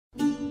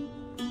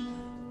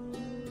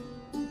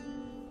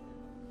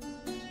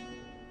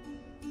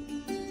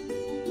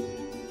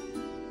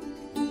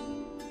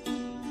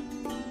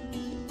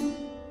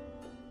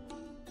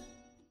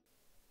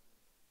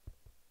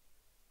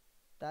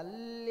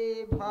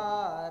तल्ली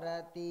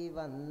भारती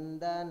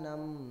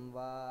वंदनम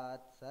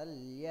वात्सल्यपूर्णा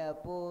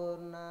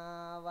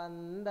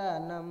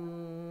वंदनम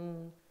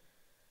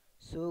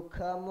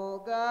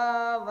सुखमुगा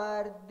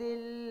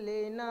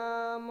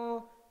वर्धिल्लिनामु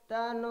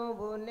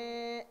तनुवुने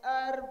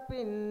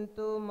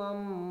अर्पिन्तु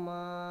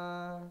मम्मा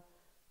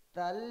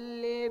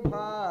तल्ली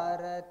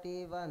भारती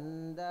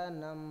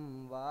वंदनम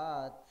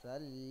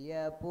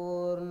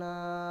वात्सल्यपूर्णा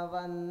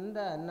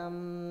वंदनम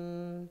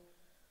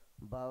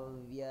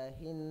भव्य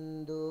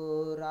हिंदू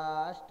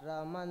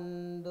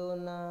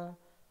राष्ट्रमंदुन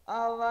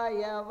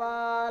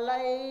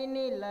अवयवालै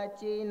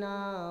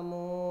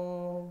निलचिनामु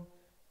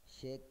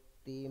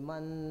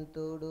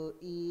శక్తిమంతుడు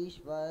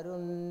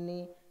ఈశ్వరుణ్ణి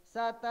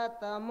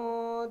సతతము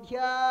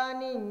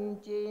ధ్యానించినాము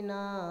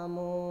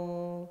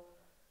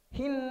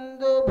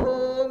హిందూ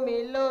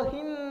భూమిలో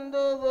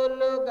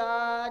హిందువులుగా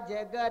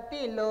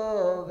జగతిలో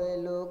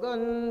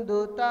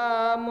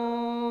వెలుగొందుతాము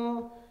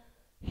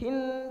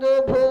హిందూ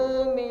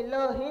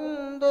భూమిలో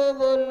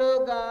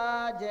హిందువులుగా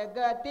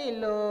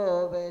జగతిలో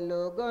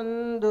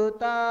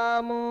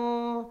వెలుగొందుతాము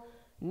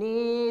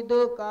నీదు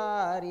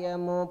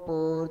కార్యము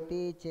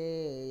పూర్తి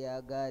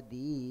చేయగ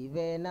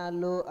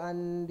దీవెనలు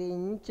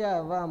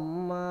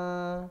అందించవమ్మా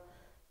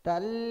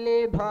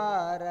తల్లి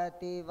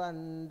భారతి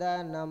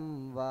వందనం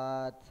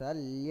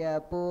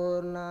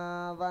వాత్సల్యపూర్ణ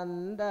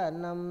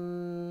వందనం.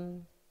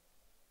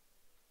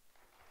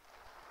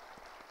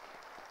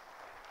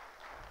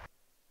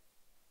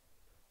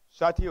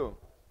 साथियों,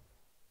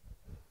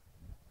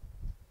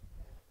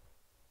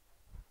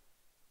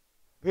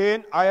 when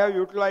I have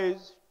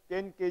utilized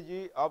 10 kg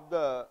of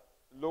the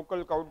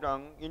local cow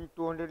dung in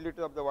 200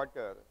 liters of the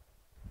water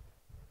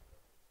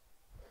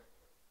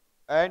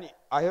and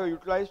I have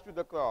utilized to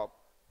the crop,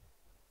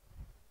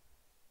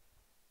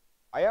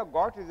 I have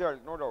got result,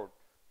 no doubt,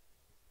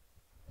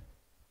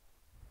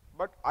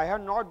 but I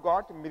have not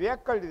got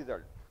miracle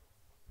result.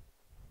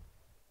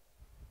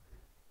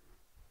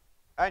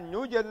 And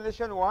new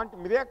generation want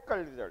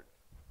miracle result.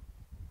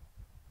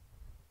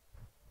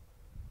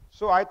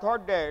 So I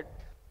thought that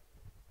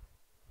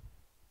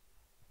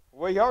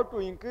we have to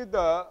increase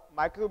the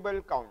microbial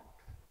count.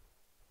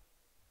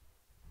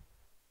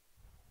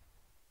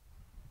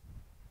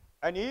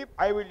 And if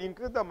I will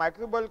increase the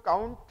microbial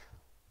count,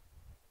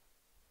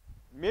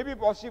 may be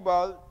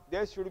possible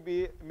there should be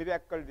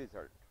miracle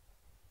result.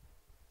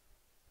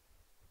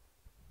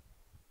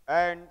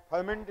 And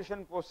fermentation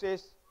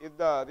process is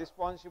the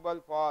responsible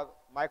for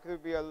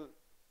microbial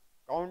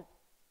count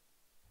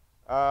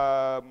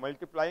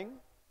multiplying,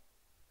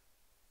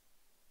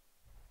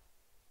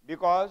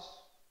 because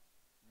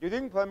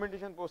during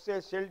fermentation process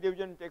cell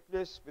division takes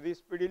place very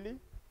speedily.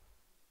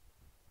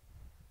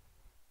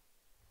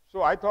 So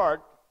I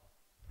thought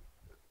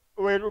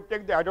we have to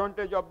take the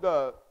advantage of the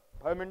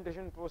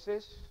fermentation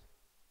process,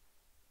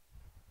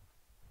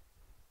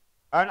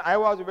 and I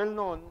was well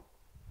known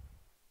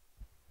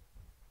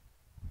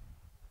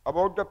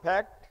about the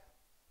fact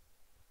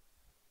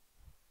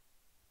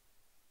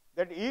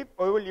that if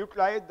we will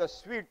utilize the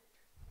sweet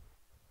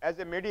as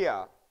a media,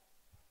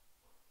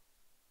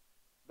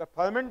 the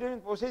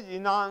fermentation process is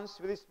enhanced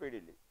very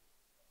speedily.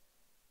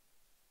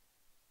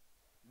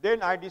 Then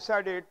I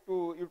decided to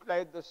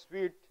utilize the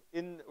sweet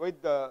with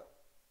the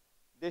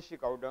deshi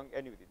cow dung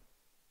and urine.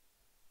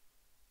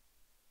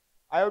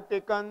 I have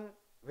taken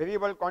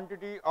variable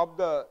quantity of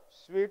the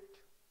sweet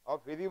of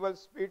variable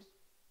speeds,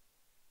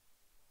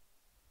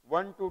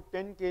 1 to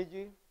 10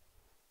 kg.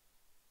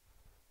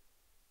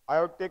 I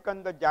have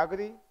taken the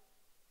jaggery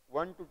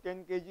 1 to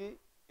 10 kg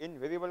in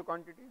variable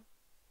quantity.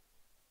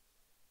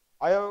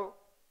 I have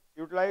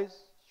utilized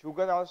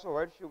sugar also,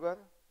 white sugar.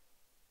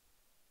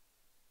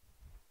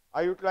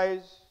 I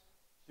utilize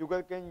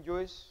sugarcane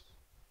juice.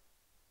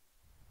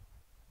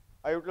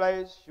 I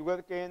utilize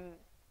sugarcane,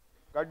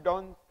 cut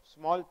down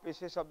small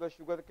pieces of the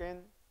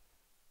sugarcane,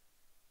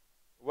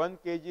 1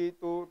 kg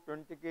to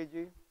 20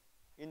 kg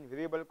in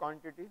variable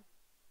quantity.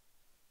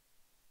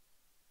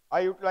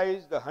 I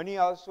utilize the honey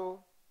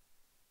also,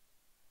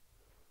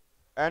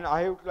 and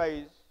I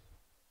utilize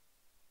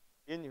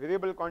in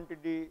variable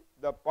quantity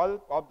the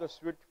pulp of the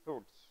sweet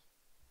fruits.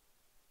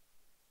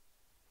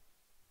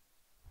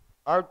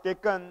 I have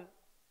taken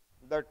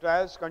the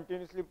trials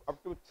continuously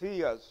up to 3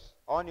 years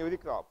on every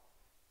crop,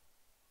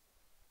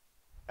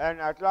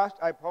 and at last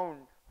I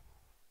found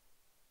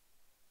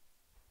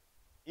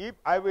if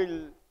I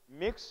will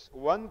mix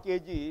 1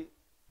 kg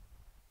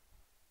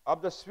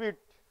of the sweet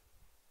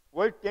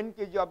with 10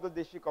 kg of the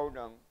deshi cow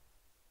dung,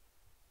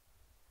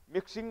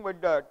 mixing with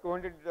the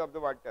 200 liters of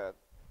the water,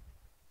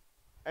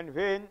 and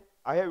when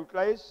I have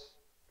utilized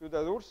to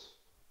the roots,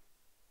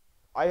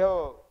 I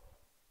have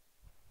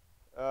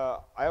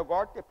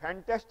got a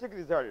fantastic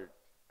result,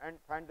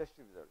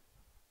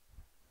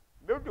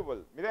 beautiful,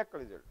 miracle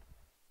result.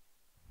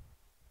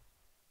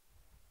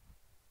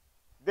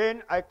 Then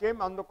I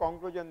came on the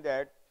conclusion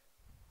that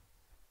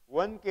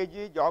 1 kg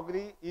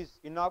jaggery is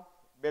enough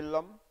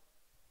bellam,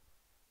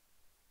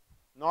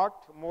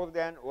 not more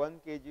than 1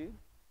 kg.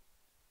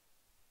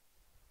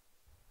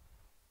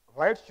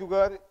 White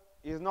sugar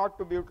is not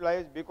to be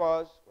utilized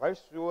because white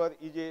sugar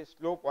is a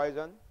slow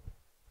poison.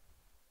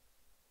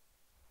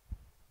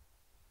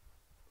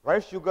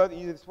 White sugar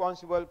is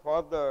responsible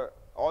for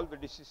all the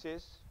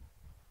diseases,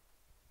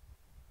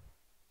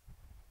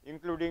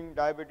 including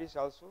diabetes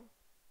also.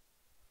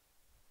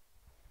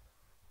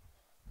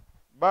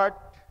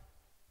 But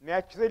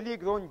naturally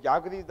grown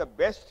jaggery is the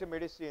best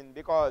medicine,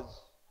 because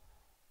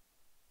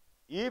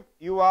if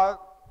you are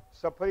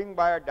suffering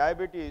by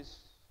diabetes,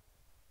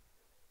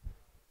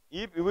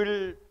 if you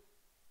will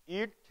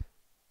eat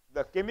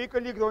the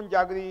chemically grown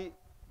jaggery,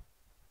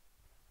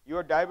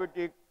 your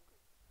diabetic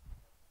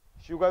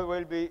sugar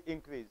will be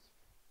increased.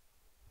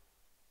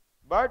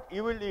 But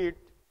you will eat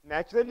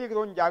naturally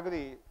grown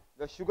jaggery,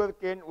 the sugar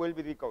cane will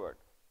be recovered.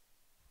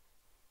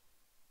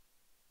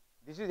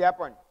 This has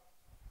happened.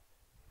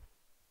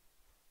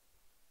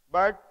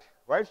 But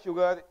white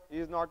sugar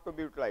is not to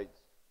be utilized.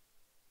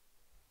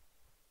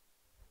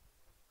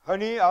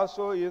 Honey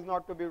also is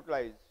not to be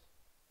utilized,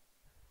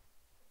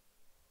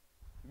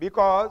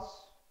 because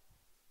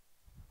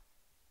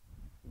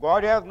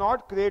God has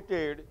not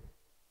created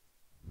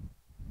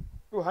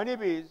to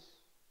honeybees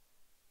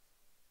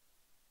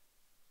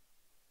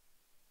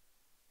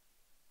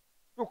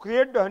to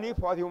create the honey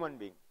for human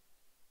being.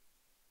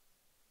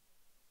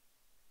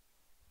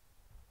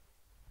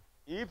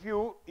 If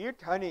you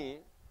eat honey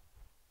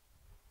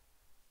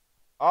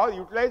or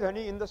utilize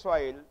honey in the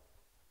soil,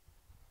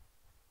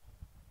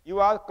 you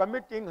are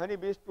committing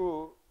honeybees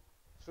to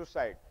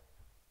suicide.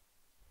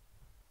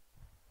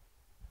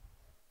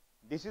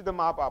 This is the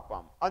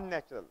Mahapapam,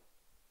 unnatural.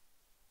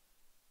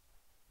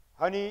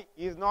 Honey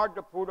is not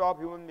the food of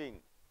human being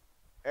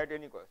at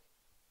any cost.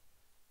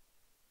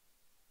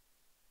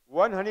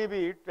 One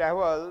honeybee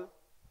travels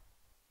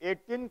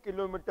 18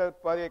 kilometers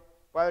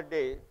per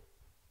day,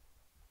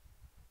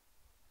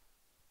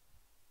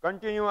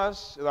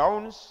 continuous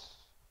rounds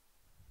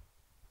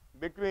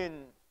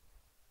between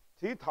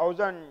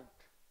 3,000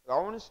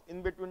 rounds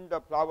in between the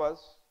flowers,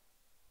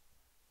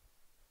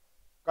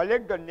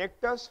 collect the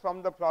nectars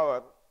from the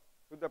flower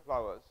to the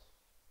flowers,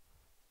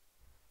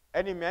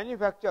 and he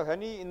manufacture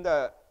honey in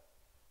the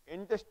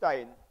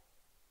intestine,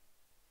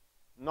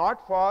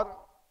 not for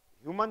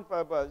human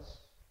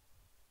purpose,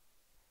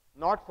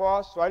 not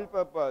for soil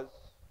purpose.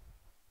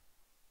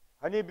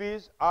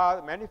 Honeybees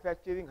are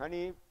manufacturing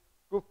honey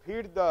to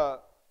feed the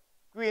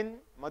queen,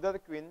 mother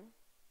queen,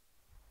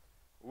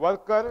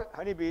 worker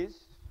honeybees,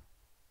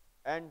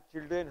 and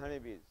children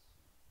honeybees.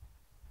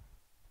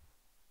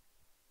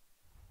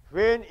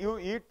 When you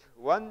eat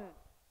 1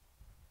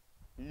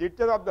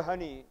 liter of the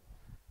honey,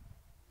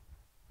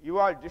 you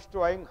are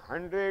destroying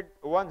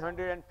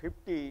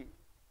 150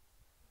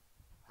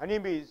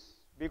 honeybees,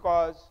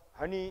 because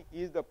honey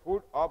is the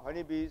food of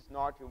honeybees,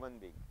 not human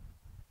being.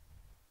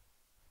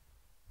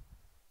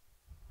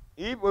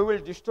 If we will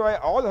destroy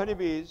all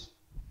honeybees,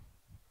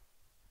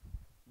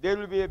 there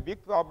will be a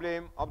big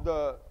problem of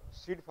the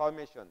seed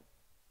formation,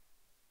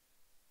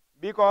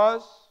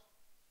 because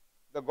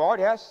the God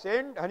has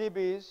sent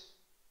honeybees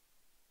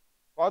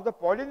for the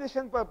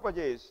pollination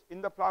purposes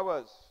in the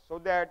flowers, so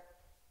that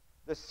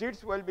the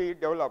seeds will be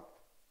developed,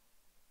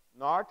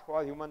 not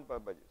for human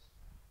purposes.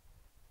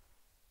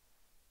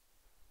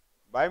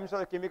 By means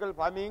of chemical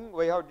farming,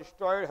 we have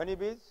destroyed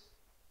honeybees.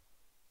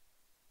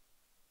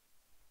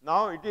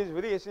 Now it is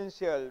very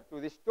essential to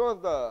restore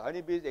the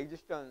honeybees'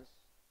 existence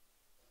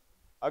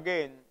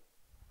again.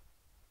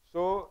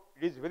 So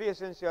it is very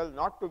essential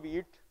not to be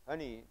eat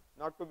honey,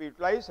 not to be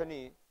utilize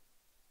honey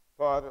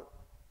for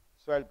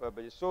soil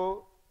purposes.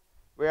 So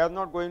we are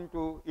not going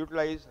to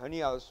utilize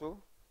honey also.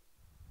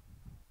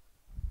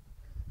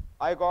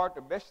 I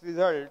got best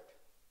result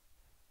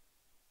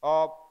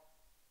of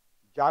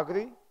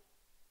jaggery.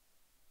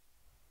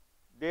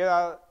 There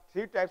are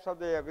 3 types of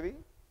the jaggery.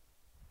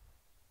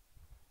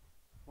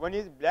 One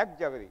is black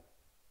jaggery,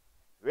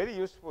 very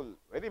useful,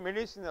 very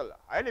medicinal,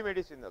 highly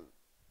medicinal,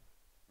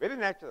 very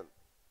natural,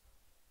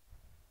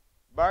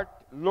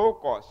 but low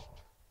cost.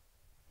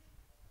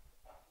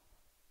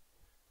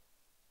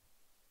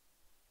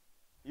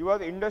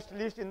 Your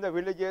industrialists in the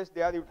villages,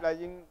 they are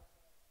utilizing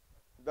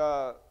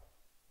the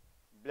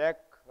black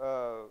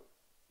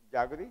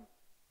jaggery.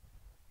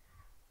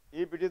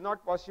 If it is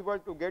not possible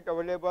to get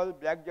available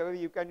black jaggery,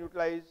 you can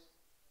utilize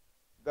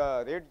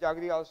the red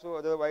jaggery also,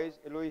 otherwise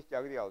yellowish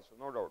jaggery also,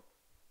 no doubt.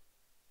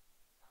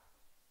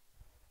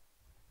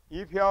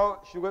 If you have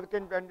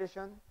sugarcane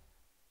plantation,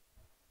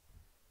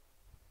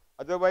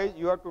 otherwise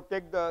you have to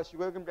take the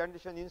sugarcane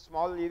plantation in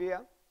small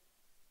area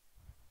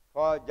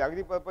for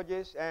jaggery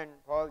purposes and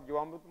for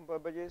jivamrutam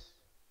purposes.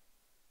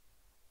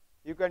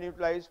 You can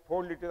utilize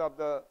 4 liters of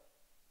the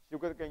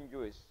sugarcane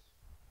juice,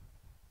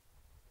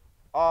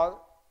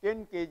 or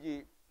 10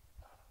 kg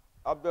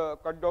of the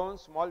cut down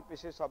small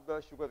pieces of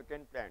the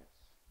sugarcane plants,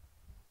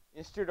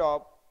 instead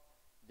of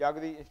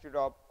jaggery, instead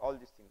of all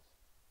these things.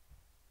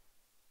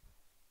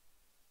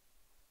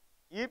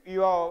 If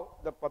you have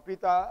the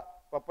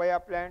papaya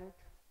plant,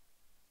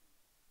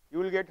 you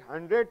will get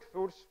 100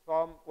 fruits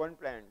from one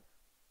plant.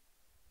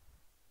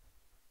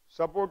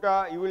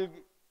 Sapota, you will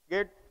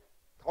get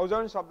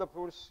thousands of the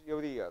fruits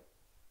every year.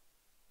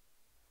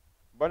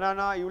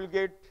 Banana, you will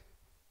get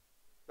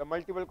the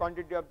multiple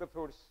quantity of the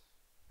fruits.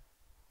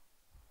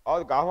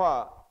 Or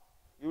guava,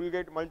 you will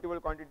get multiple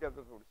quantity of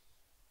the fruits.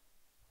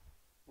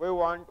 We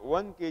want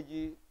 1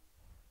 kg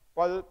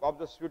pulp of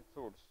the sweet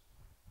fruits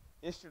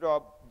instead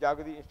of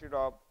jaggery, instead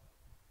of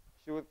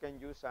sugarcane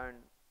juice and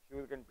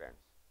sugarcane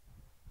plants.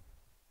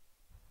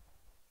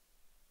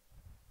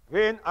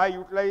 When I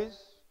utilize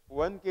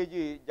 1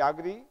 kg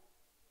jaggery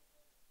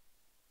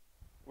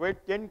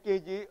with 10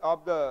 kg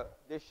of the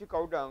deshi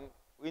cow dung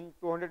in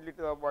 200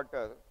 liters of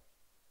water,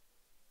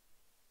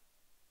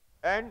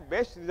 and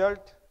best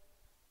result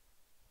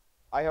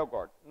I have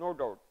got, no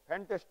doubt,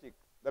 fantastic,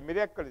 the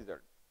miracle result.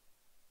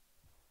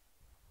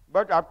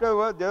 But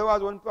afterwards there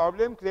was one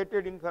problem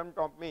created in front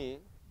of me,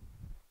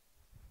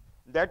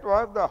 that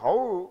was the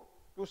how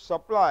to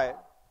supply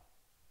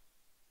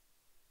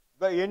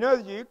the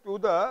energy to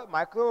the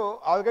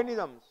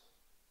microorganisms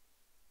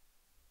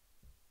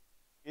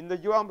in the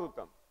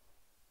Jivamrutam.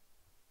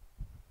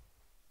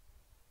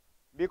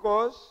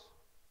 Because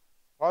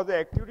for the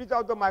activities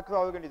of the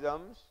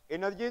microorganisms,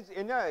 energy is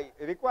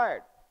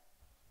required.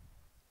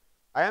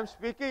 I am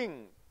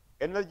speaking,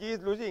 energy is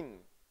losing.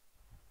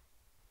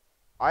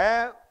 I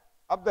am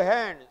of the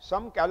hand,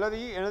 some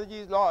calorie energy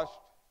is lost.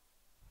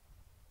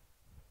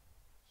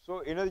 So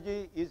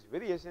energy is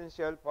very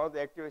essential for the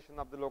activation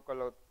of the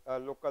local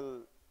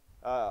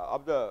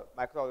of the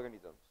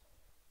microorganisms.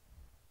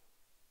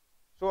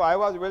 So I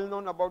was well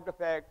known about the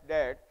fact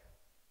that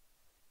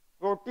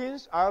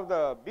proteins are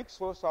the big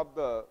source of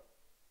the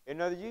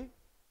energy.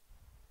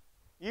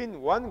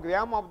 In 1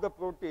 gram of the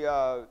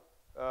protein,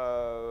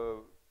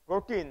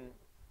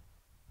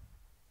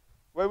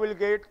 we will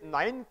get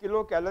 9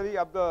 kilocalorie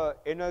of the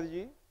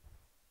energy,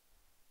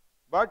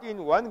 but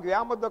in 1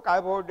 gram of the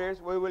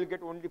carbohydrates, we will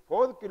get only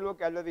 4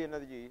 kilocalorie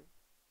energy.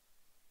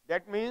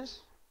 That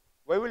means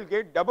we will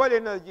get double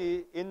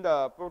energy in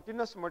the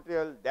proteinous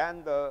material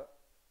than the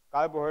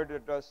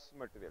carbohydrateous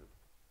material.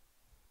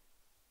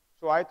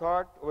 So I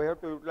thought we have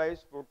to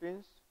utilize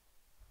proteins,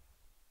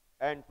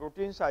 and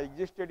proteins are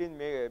existed in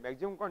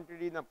maximum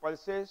quantity in the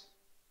pulses.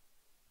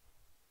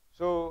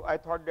 So I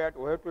thought that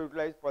we have to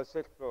utilize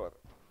pulses flour.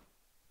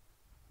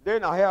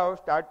 Then I have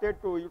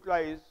started to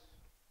utilize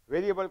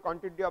variable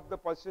quantity of the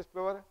pulses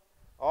flour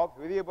of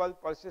variable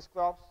pulses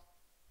crops,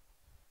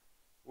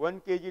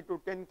 1 kg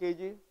to 10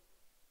 kg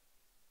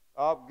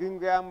of green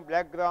gram,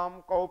 black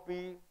gram,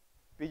 cowpea,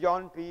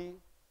 pigeon pea,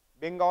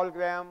 Bengal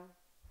gram,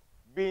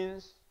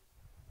 beans,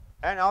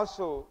 and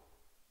also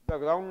the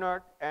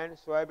groundnut and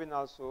soybean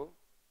also,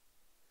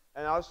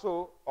 and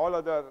also all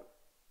other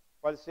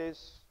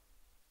pulses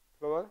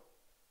flour.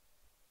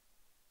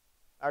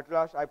 At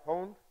last I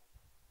found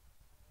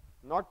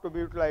not to be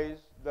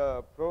utilized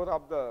the flour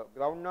of the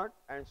groundnut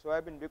and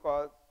soybean,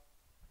 because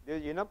there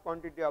is enough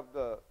quantity of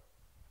the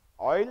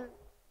oil,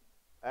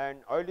 and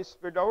oil is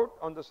spread out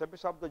on the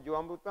surface of the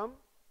Jivamrutam,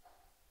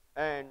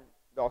 and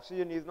the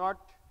oxygen is not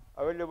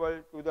available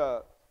to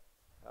the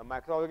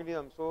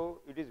microorganism.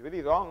 So it is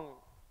very wrong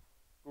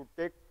to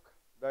take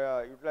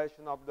the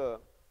utilization of the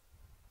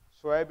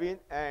soybean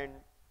and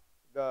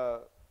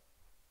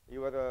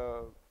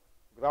your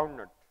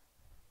groundnut.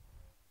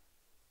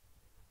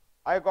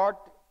 I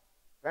got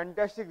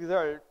fantastic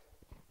result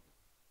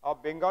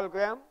of Bengal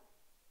gram,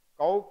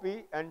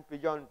 cowpea and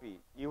pigeon pea,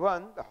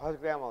 even the horse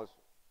gram also.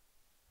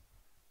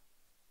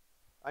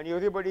 And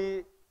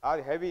everybody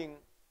are having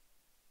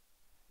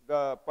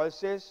the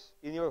pulses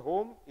in your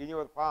home, in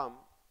your farm,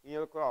 in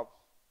your crops.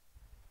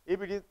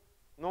 If it is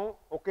no,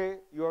 okay,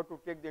 you have to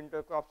take the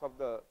intercrops of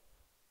the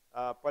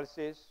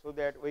pulses, so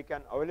that we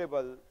can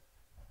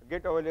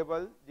get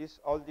available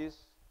all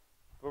this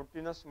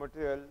proteinous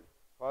material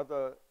for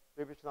the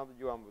preparation of the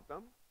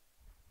Jivamrutam.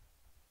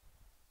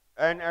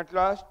 And at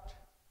last,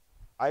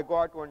 I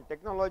got one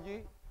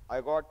technology,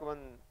 I got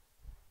one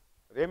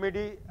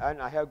remedy,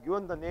 and I have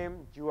given the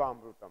name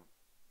Jivamrutam.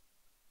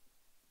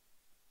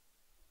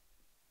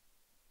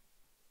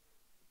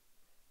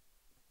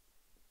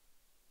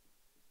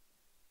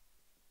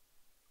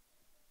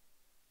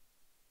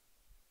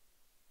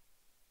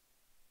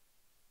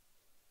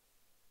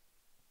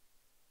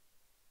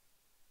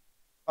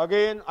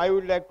 Again, I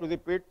would like to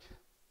repeat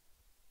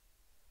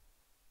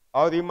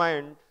or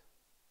remind,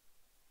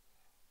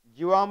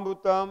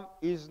 Jivamrutam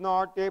is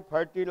not a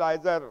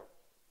fertilizer.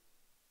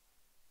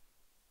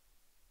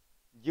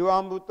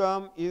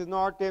 Jivamrutam is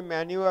not a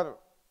manure.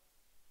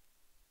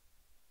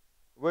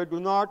 We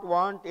do not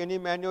want any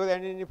manure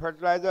and any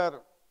fertilizer.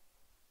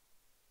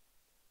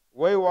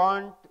 We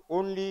want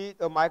only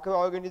the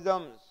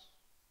microorganisms,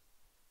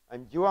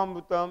 and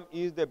Jivamrutam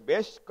is the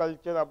best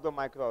culture of the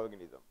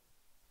microorganism.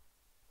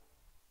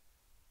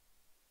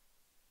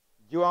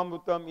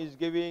 Jivamrutam is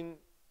giving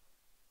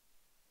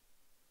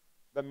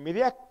the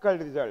miracle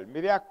result,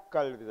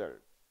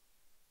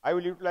 I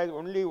will utilize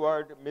only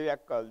word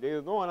miracle. There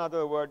is no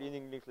another word in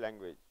English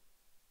language.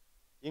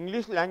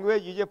 English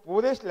language is a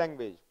poorest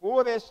language,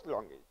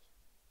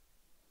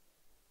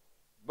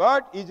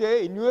 but is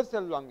a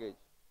universal language.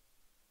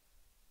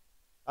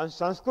 And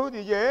Sanskrit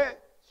is a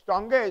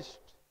strongest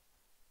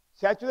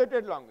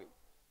saturated language.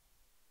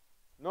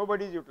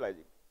 Nobody is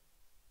utilizing.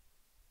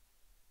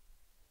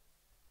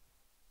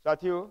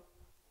 Sathiyo,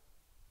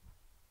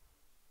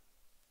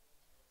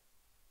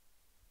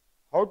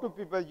 how to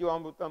people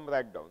Jivamrutam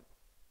write down?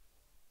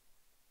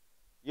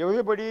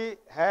 Everybody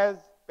has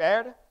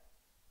pad.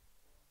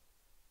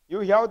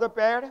 You have the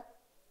pad.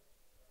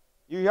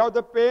 You have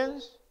the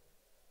pens.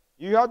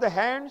 You have the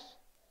hands.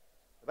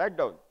 Write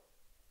down.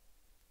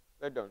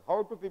 Write down.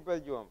 How to people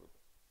Jivamrutam?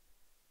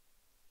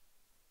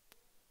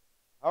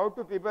 How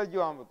to prepare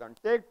Jivamrutam?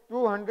 Take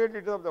 200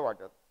 liters of the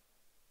water.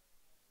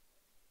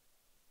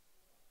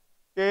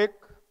 Take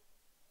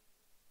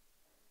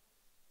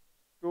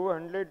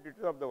 200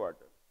 liters of the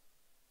water.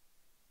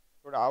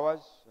 थोड़ा आवाज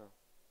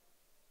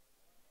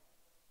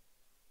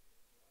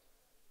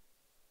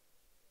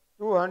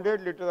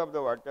 200 liters of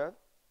the water.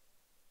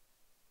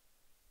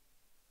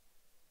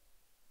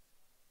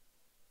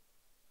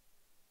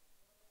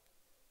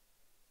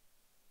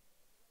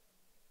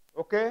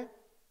 Okay.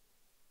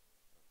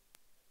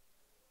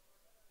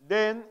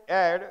 Then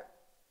add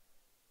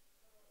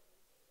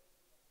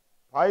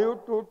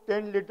 5 to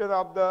 10 liters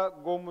of the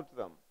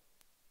gomutram.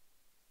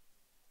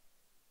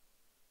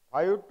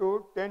 5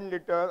 to 10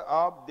 liters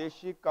of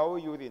deshi cow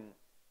urine.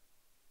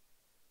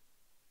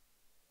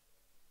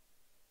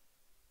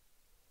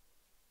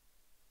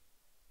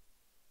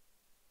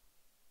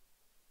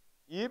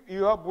 If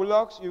you have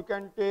bullocks, you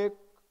can take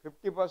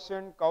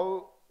 50%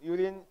 cow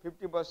urine,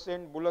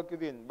 50% bullock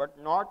urine, but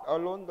not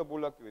alone the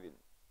bullock urine.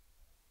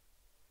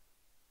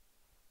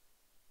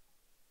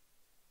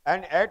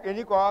 And at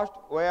any cost,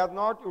 we are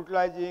not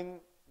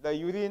utilizing the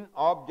urine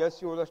of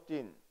Jersey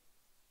Holstein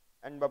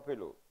and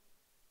buffalo.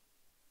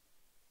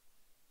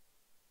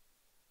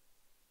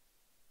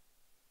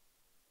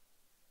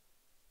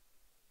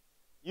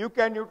 You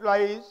can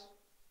utilize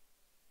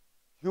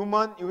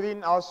human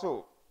urine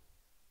also,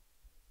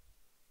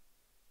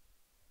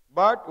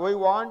 but we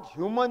want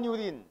human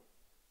urine,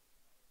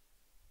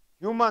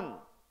 human.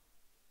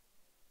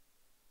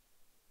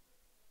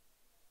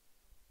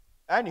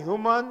 And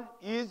human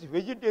is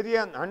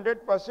vegetarian,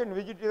 100%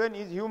 vegetarian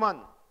is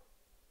human.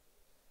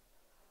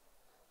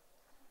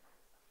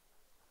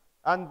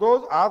 And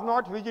those are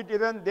not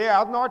vegetarian, they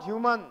are not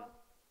human.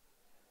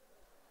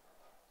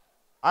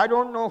 I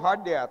don't know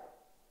what they are,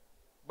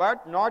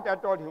 but not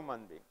at all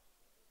human being.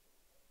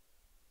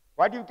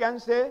 What you can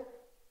say?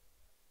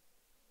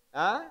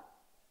 Huh?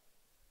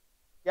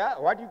 Yeah,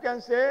 what you can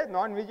say,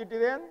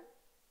 non-vegetarian?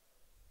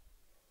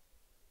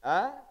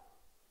 Huh?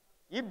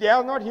 If they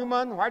are not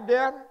human, what they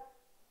are?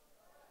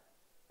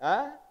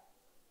 Huh?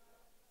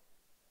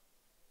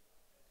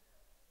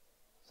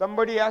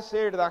 Somebody has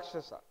said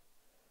Rakshasa.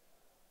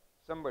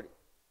 Somebody.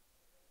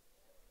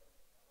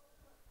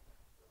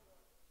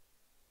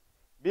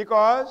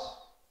 Because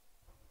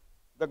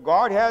the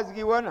God has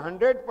given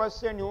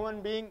 100%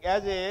 human being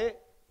as a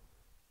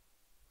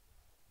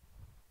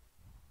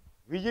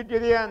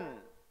vegetarian.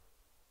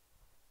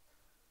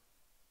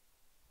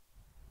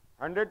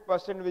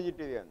 100%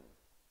 vegetarian.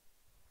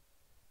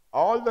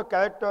 All the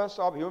characters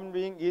of human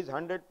being is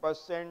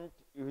 100%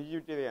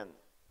 vegetarian.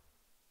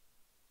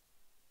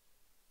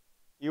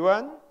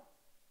 Even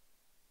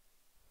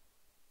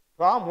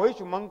from which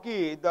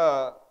monkey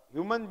the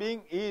human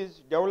being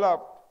is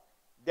developed,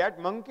 that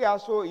monkey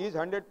also is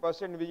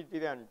 100%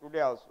 vegetarian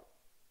today also.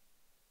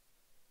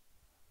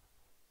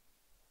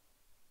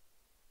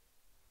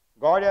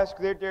 God has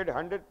created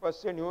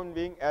 100% human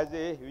being as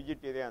a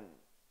vegetarian.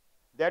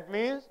 That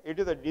means it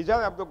is the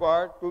desire of the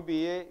God to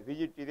be a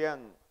vegetarian.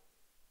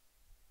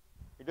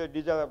 It is the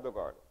desire of the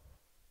God.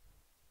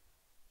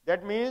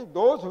 That means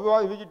those who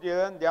are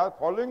vegetarian, they are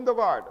following the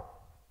God.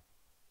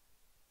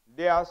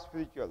 They are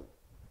spiritual.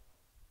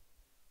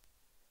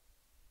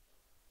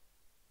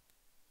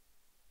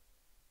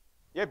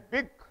 A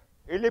big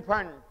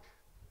elephant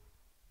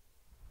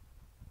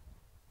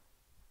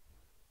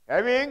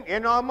having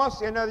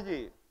enormous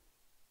energy,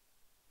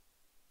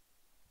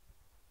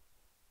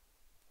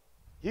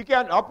 he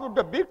can uproot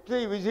the big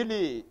tree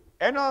easily,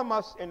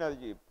 enormous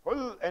energy,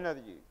 full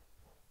energy.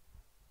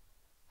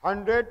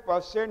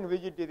 100%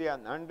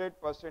 vegetarian,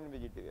 100%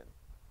 vegetarian.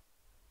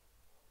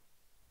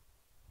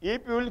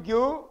 If you will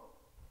give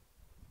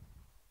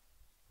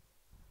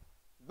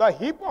the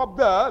heap of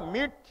the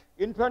meat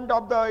in front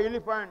of the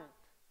elephant,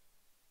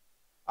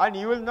 and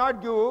you will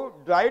not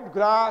give dried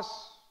grass,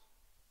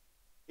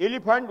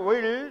 elephant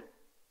will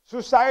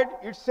suicide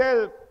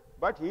itself,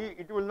 but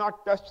it will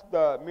not touch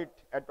the meat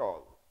at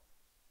all.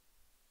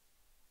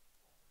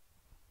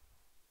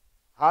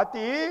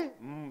 हाथी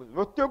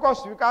मृत्यु को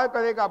स्वीकार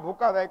करेगा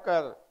भूखा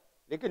रहकर,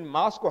 लेकिन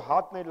मांस को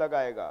हाथ नहीं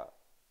लगाएगा.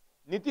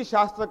 नीति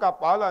शास्त्र का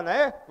पालन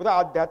है, पूरा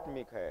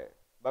आध्यात्मिक है,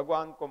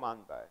 भगवान को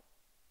मानता है.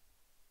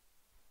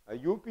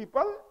 यू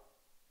पीपल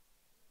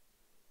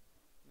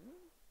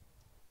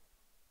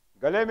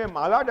गले में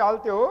माला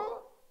डालते हो,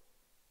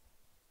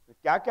 तो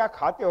क्या क्या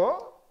खाते हो?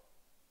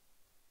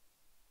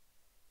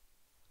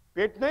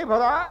 पेट नहीं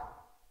भरा,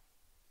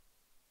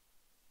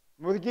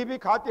 मुर्गी भी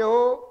खाते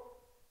हो,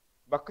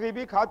 बकरी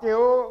भी खाते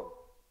हो,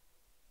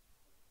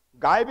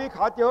 गाय भी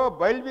खाते हो,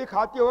 बैल भी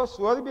खाते हो,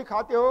 सुअर भी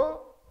खाते हो,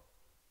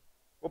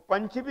 वो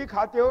पंछी भी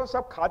खाते हो,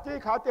 सब खाते ही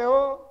खाते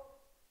हो।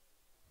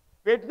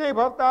 पेट नहीं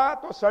भरता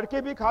तो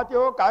सड़कें भी खाते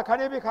हो,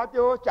 कारखाने भी खाते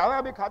हो,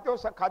 चारा भी खाते हो,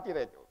 सब खाते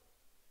रहते हो।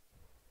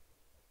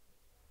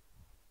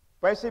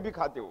 पैसे भी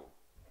खाते हो,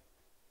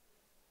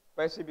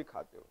 पैसे भी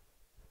खाते हो।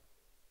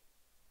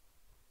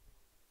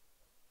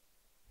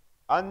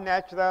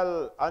 अननेचुरल,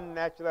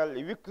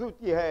 अननेचुरल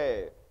विकृति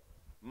है,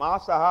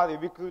 मांसाहार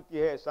विकृति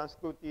है,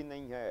 संस्कृति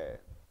नहीं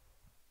है।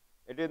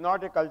 It is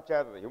not a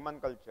culture, human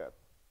culture,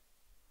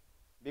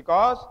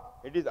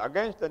 because it is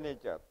against the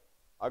nature,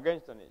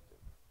 against the nature.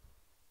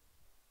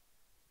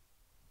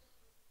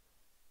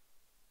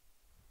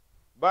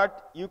 But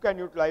you can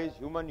utilize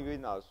human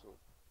urine also,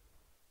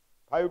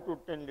 5 to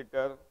 10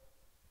 liter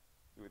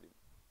urine.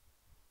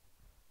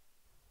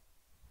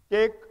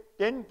 Take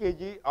 10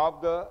 kg of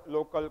the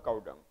local cow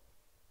dung.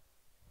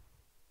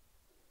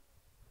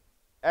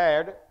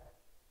 Add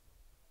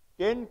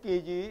 10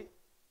 kg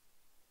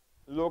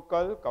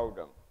local cow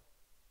dung.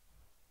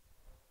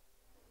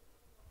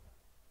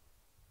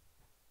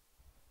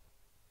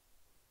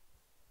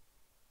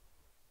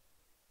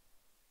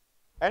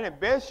 And a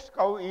best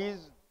cow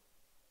is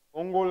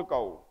Ongol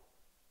cow.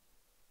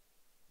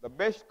 The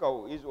best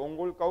cow is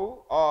Ongol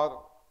cow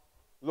or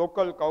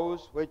local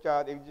cows which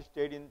are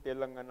existed in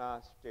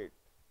Telangana state.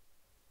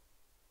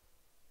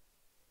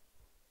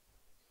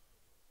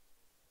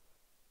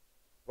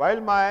 While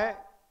my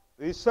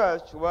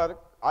research work,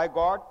 I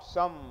got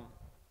some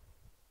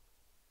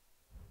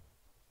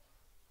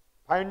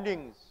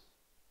findings.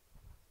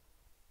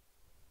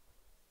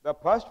 The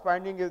first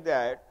finding is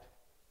that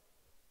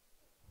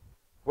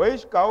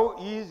which cow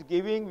is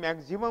giving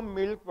maximum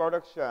milk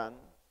production,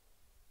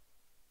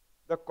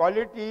 the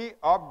quality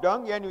of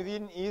dung and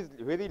urine is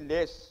very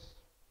less.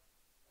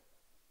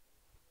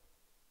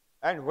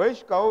 And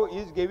which cow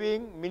is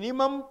giving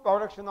minimum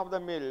production of the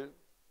milk,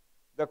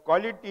 the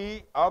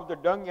quality of the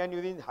dung and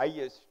urine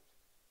highest,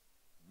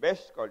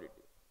 best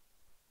quality.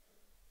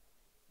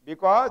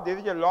 Because there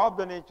is a law of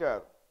the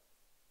nature.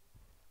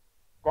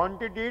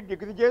 Quantity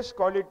decreases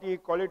quality,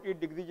 quality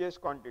decreases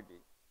quantity.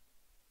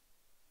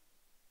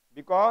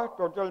 Because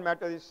total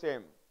matter is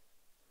same.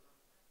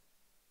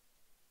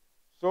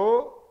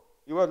 So,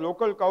 your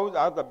local cows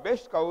are the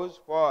best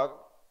cows for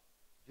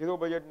zero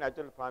budget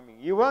natural farming.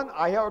 Even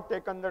I have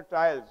taken the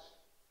trials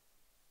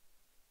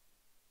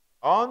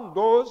on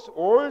those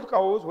old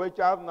cows which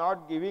are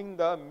not giving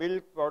the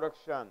milk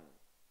production.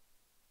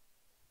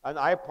 And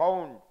I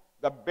found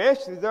the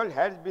best result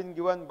has been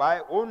given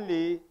by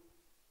only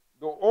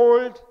the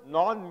old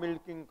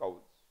non-milking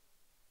cows.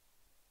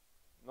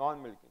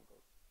 Non-milking cows.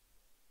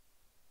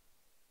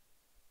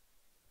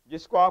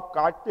 जिसको आप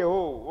काटते हो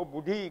वो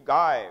बूढ़ी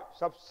गाय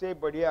सबसे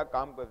बढ़िया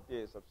काम करती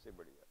है, सबसे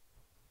बढ़िया।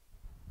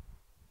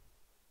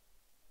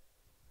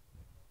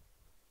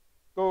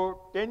 तो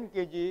 10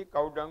 kg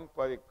cow dung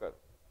per acre.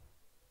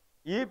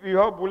 If you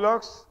have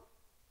bullocks,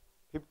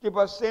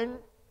 50%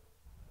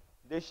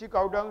 deshi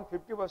cow dung,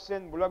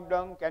 50% bullock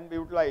dung can be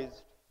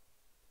utilized,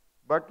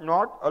 but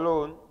not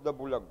alone the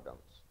bullock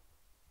dungs.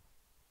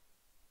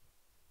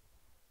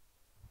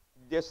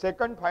 The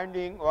second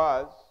finding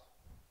was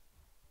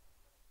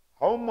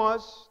how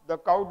much the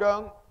cow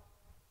dung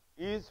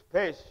is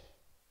fresh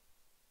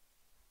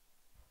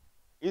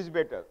is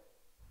better.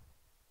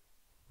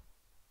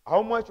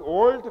 How much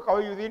old cow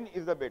urine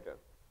is the better.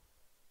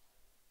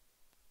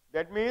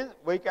 That means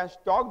we can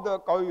stock the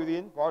cow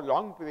urine for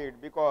long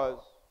period, because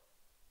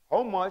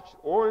how much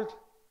old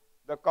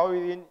the cow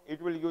urine,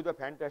 it will give the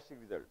fantastic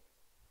result.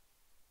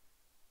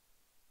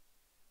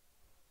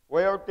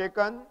 We have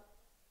taken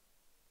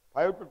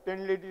 5 to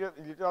 10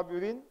 liter of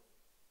urine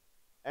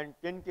and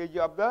 10 kg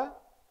of the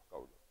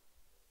cow.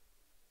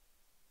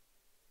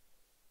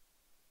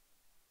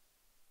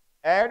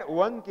 Add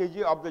 1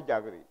 kg of the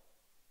jaggery.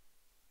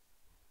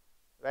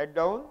 Write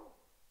down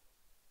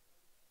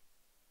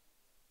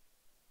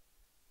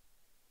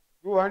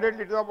 200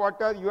 liters of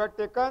water you have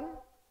taken.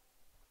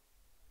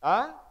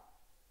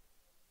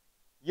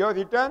 You have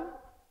written?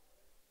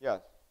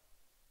 Yes.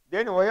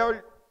 Then we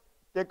have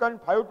taken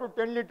 5 to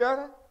 10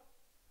 liter.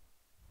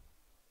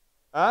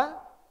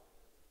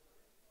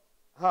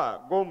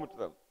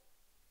 Gomutra.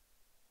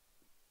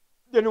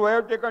 Then we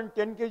have taken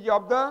 10 kg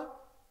of the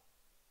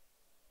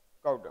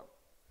cow dung.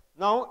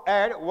 Now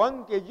add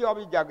 1 kg of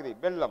the jaggery,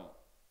 bellam.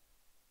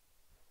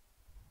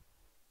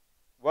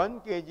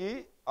 1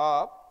 kg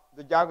of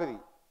the jaggery,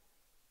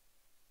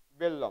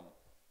 bellam.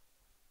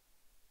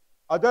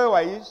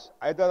 Otherwise,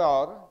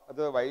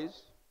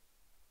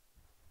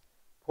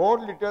 4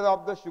 liters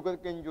of the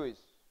sugarcane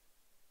juice.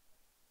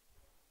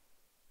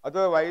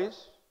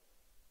 Otherwise,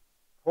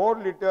 4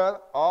 liters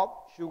of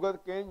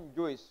sugarcane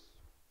juice.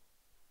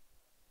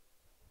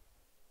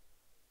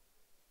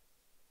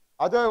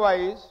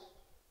 Otherwise,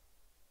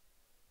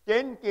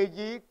 10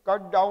 kg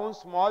cut down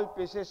small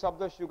pieces of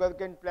the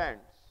sugarcane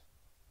plants.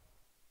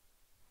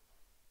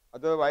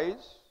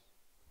 Otherwise,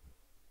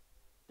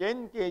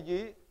 10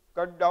 kg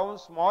cut down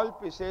small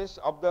pieces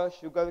of the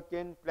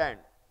sugarcane plant.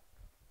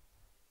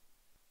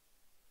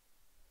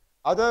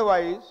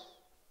 Otherwise,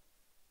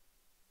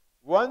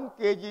 1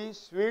 kg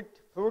sweet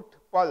fruit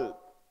pulp.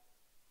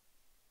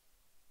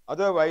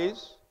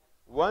 Otherwise,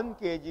 1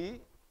 kg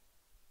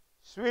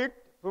sweet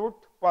fruit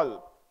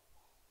pulp.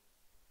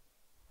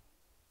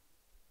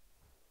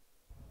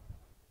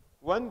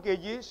 1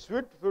 kg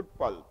sweet fruit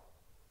pulp.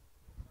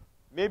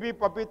 Maybe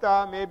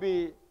papita,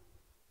 maybe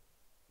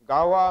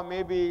guava,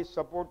 maybe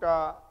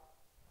sapota,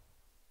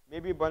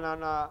 maybe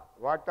banana.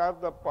 What are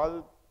the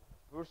pulp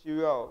fruits you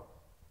have?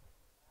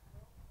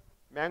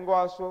 Mango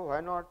also,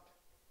 why not?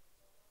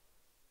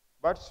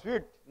 But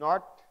sweet,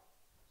 not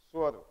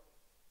sour.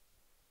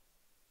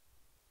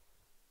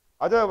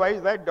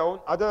 Otherwise, write down,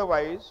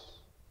 otherwise,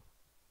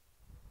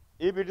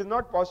 if it is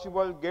not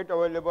possible, get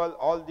available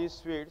all these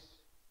sweets,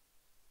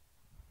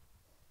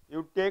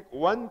 you take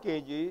 1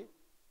 kg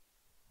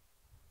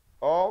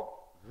of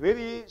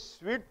very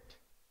sweet,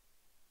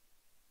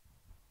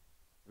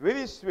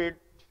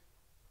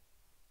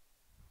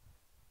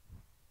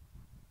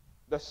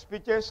 the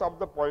speeches of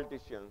the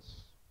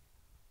politicians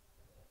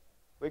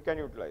we can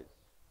utilize.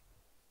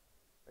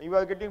 You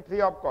are getting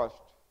free of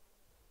cost.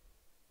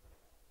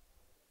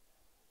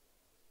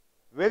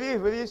 Very,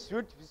 very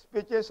sweet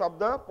speeches of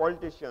the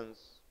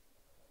politicians.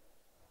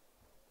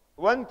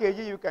 1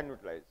 kg you can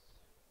utilize.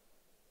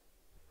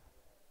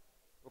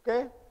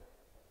 Okay?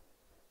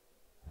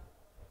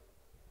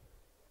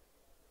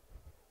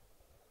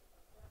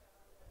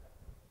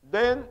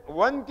 Then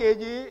 1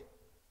 kg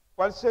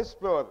pulses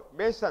flour,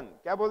 बेसन,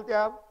 क्या बोलते हैं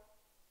आप?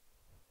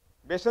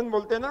 बेसन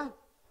बोलते हैं ना?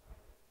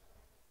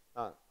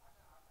 हाँ,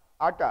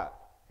 आटा,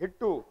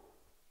 हिट्टू,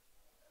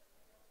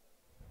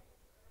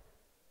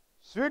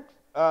 sweet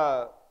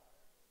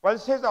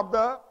pulses of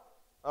the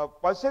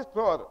pulses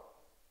flour.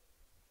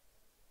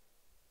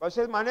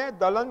 Pulses माने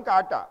दलहन का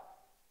आटा.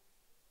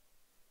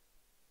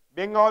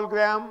 Bengal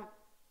gram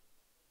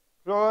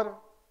flour.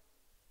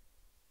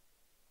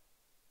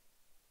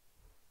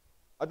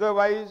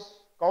 Otherwise,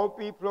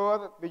 cowpea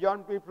flour,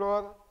 pigeon pea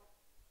flour,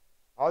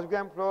 house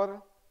gram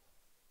flour,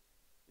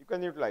 you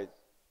can utilize.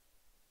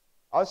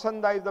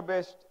 Alsanda is the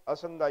best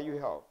alsanda you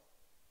have.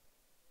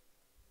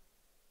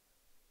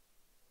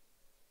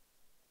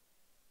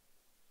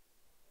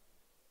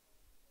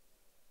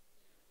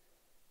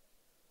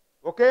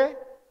 Okay?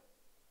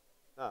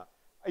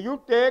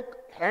 You take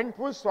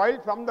handful soil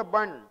from the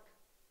burnt,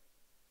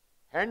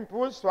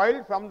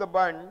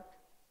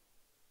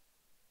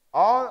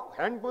 or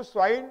handful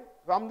soil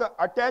from the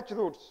attached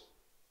roots.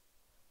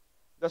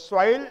 The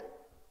soil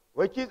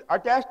which is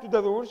attached to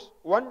the roots,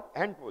 1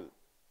 handful.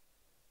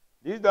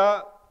 This is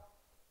the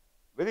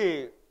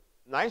very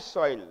nice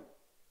soil.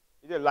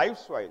 It is a live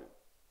soil.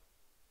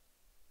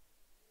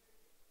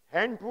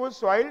 Handful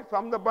soil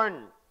from the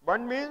burnt.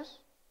 Burnt means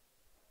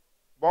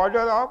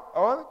border of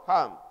our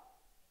farm.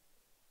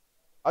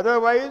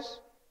 Otherwise,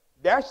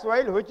 that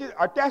soil which is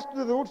attached to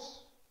the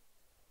roots,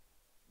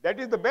 that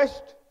is the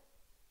best.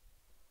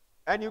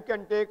 And you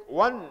can take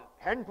 1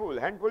 handful.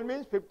 Handful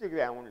means 50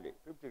 gram only.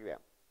 50 gram.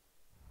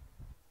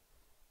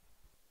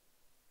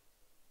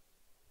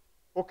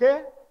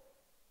 Okay?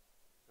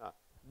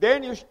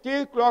 Then you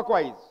stir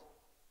clockwise.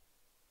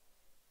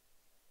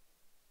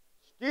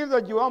 Stir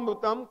the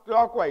Jivamrutam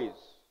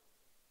clockwise,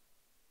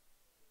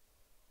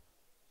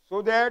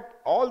 so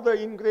that all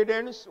the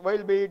ingredients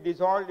will be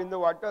dissolved in the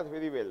water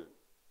very well.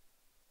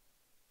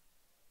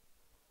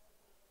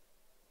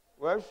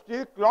 Well,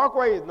 stir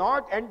clockwise,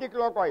 not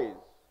anti-clockwise.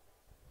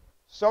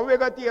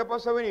 Savyagati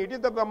apasavani, it is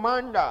the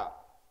Brahmanda,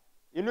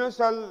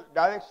 universal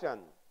direction.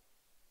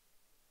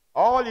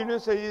 All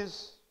universe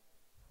is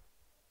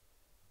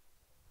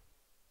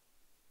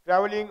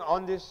traveling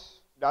on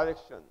this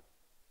direction.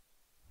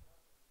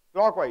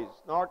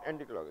 Clockwise, not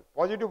anti-clockwise.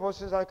 Positive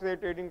forces are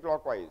created in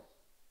clockwise.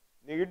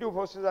 Negative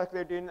forces are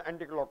created in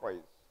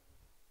anti-clockwise.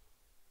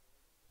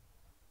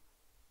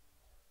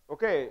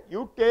 Okay,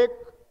 you take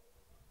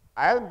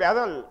iron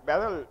barrel,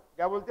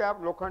 क्या बोलते हैं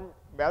आप? लोखंड,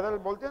 barrel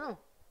बोलते हैं ना?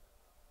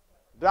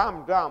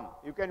 Drum,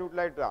 you can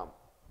utilize drum.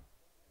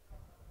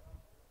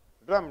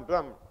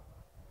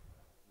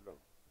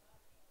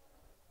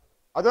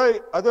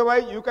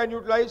 Otherwise, you can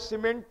utilize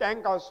cement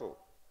tank also.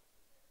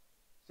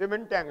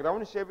 Cement tank,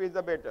 round shape is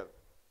the better.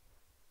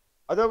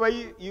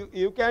 Otherwise,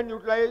 you can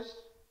utilize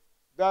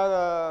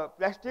the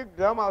plastic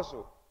drum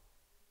also.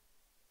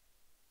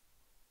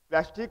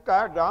 Plastic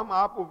का drum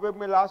आप उपयोग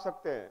में ला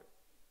सकते हैं,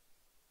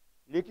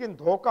 लेकिन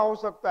धोखा हो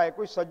सकता है,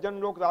 कोई सज्जन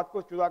लोग रात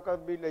को चुरा कर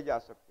भी ले जा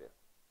सकते हैं.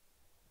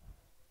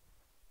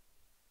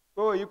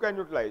 So you can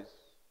utilize.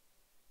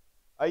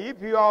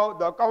 If you have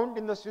the account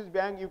in the Swiss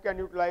bank, you can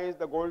utilize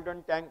the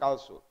golden tank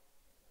also.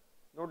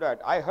 No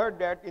doubt. I heard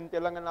that in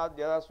Telangana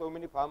there are so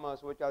many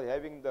farmers which are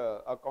having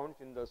the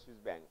accounts in the Swiss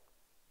bank.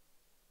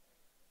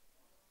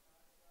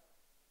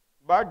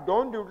 But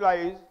don't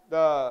utilize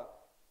the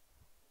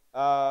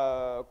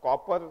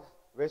copper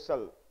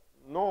vessel.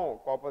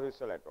 No copper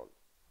vessel at all.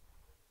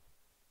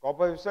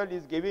 Copper vessel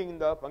is giving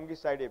the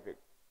fungicide effect,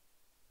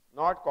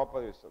 not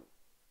copper vessel.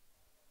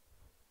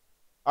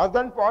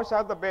 Earthen pots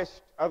are the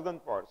best, earthen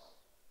pots.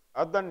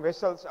 Earthen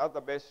vessels are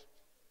the best.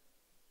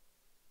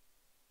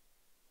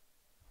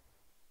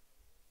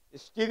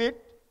 Stir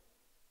it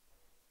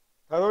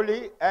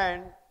thoroughly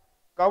and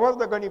cover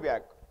the gunny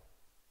bag.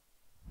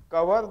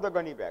 Cover the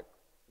gunny bag.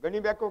 Gunny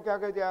bag को क्या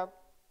कहते हैं आप?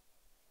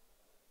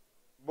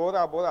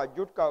 बोरा, बोरा,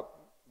 jute का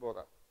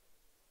बोरा.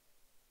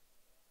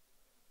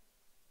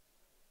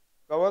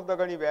 Cover the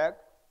gunny bag.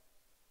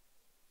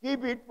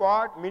 Keep it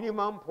for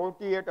minimum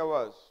 48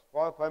 hours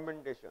for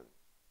fermentation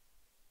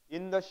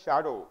in the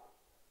shadow.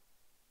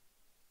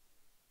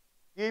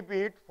 Keep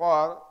it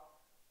for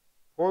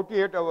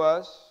 48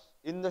 hours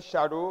in the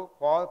shadow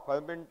for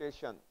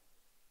fermentation.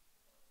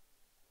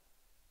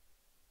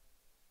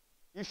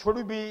 It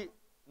should be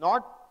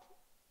not,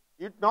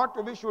 it not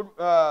to be should,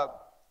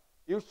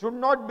 you should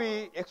not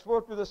be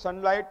exposed to the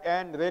sunlight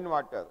and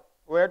rainwater.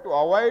 We have to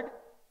avoid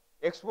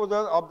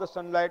exposure of the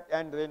sunlight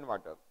and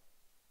rainwater.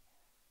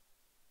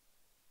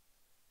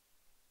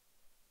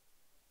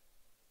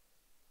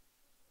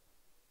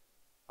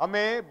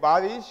 हमें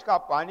बारिश का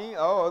पानी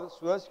और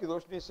सूरज की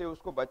रोशनी से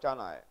उसको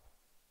बचाना है.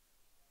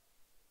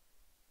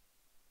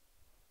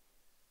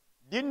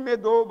 दिन में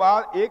 2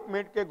 बार 1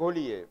 मिनट के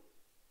घोलिए.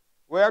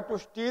 We have to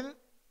stir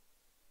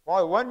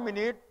for 1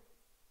 minute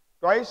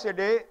twice a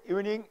day,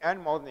 evening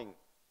and morning.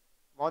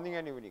 Morning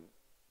and evening.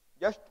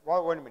 Just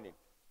for 1 minute.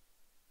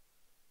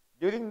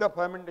 During the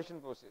fermentation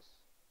process.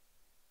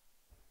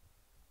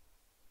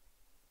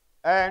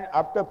 And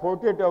after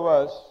 48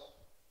 hours,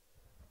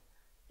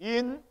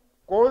 in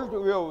cold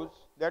waves,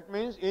 that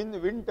means in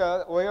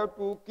winter, we have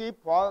to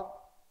keep for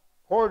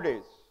 4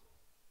 days.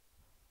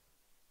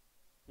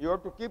 You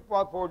have to keep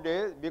for 4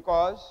 days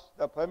because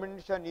the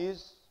fermentation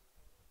is,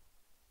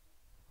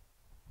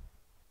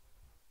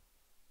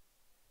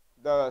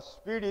 the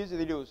speed is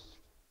reduced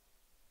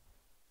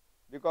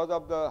because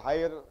of the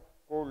higher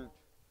cold.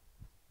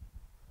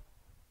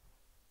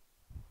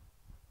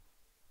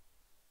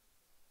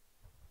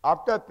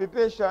 After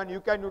preparation,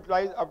 you can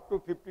utilize up to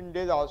 15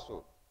 days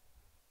also.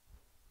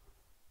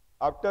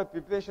 After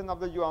preparation of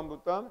the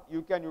Jivamrutam,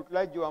 you can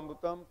utilize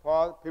Jivamrutam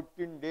for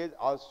 15 days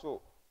also.